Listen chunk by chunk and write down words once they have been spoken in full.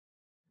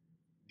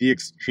The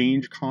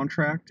exchange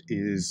contract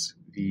is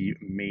the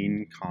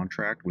main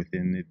contract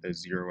within the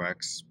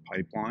 0x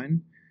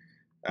pipeline.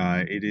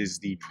 It is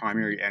the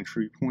primary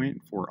entry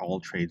point for all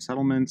trade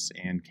settlements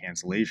and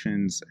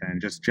cancellations, and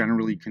just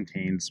generally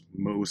contains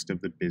most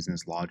of the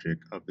business logic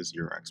of the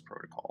 0x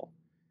protocol.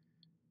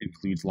 It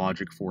includes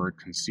logic for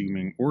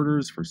consuming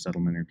orders for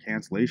settlement or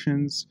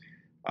cancellations,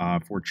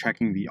 for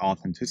checking the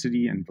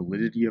authenticity and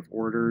validity of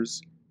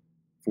orders,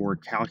 for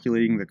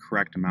calculating the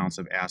correct amounts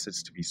of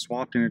assets to be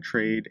swapped in a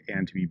trade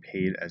and to be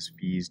paid as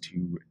fees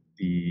to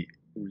the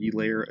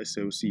relayer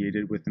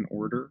associated with an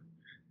order.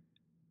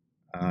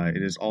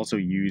 It is also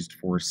used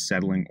for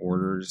settling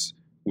orders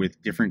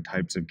with different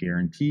types of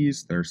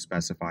guarantees that are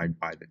specified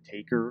by the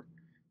taker.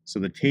 So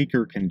the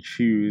taker can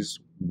choose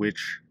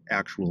which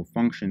actual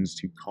functions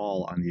to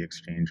call on the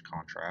exchange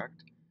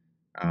contract,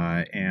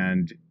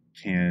 and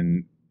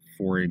can,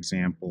 for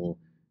example,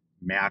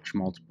 match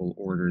multiple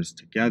orders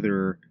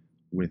together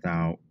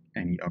without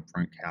any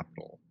upfront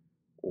capital.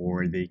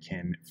 Or they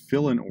can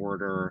fill an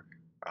order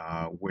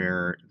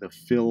where the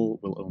fill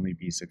will only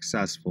be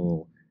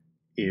successful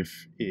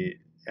if it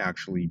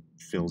actually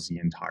fills the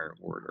entire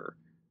order.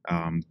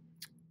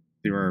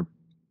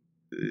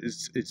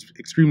 It's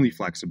extremely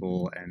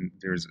flexible, and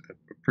there's a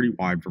pretty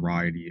wide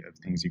variety of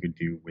things you could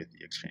do with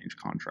the exchange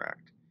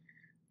contract.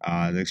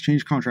 The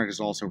exchange contract is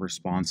also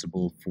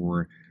responsible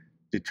for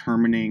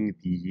determining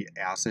the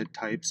asset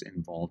types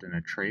involved in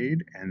a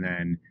trade, and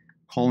then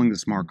calling the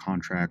smart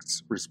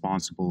contracts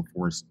responsible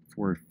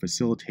for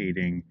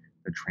facilitating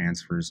the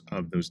transfers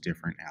of those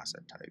different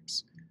asset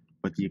types.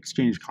 But the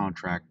exchange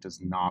contract does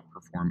not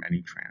perform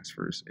any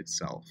transfers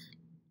itself.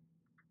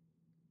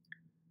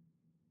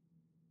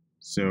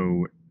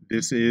 So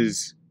this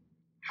is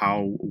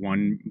how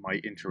one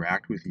might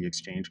interact with the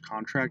exchange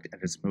contract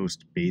at its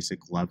most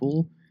basic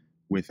level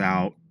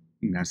without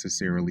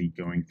necessarily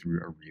going through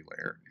a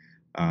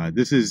relayer.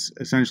 This is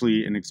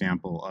essentially an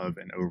example of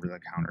an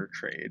over-the-counter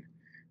trade.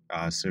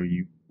 So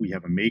we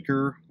have a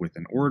maker with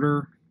an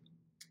order,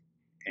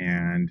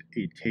 and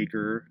a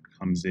taker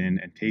comes in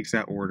and takes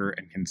that order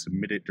and can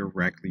submit it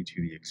directly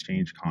to the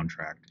exchange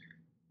contract,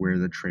 where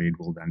the trade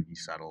will then be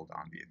settled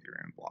on the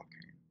Ethereum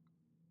blockchain.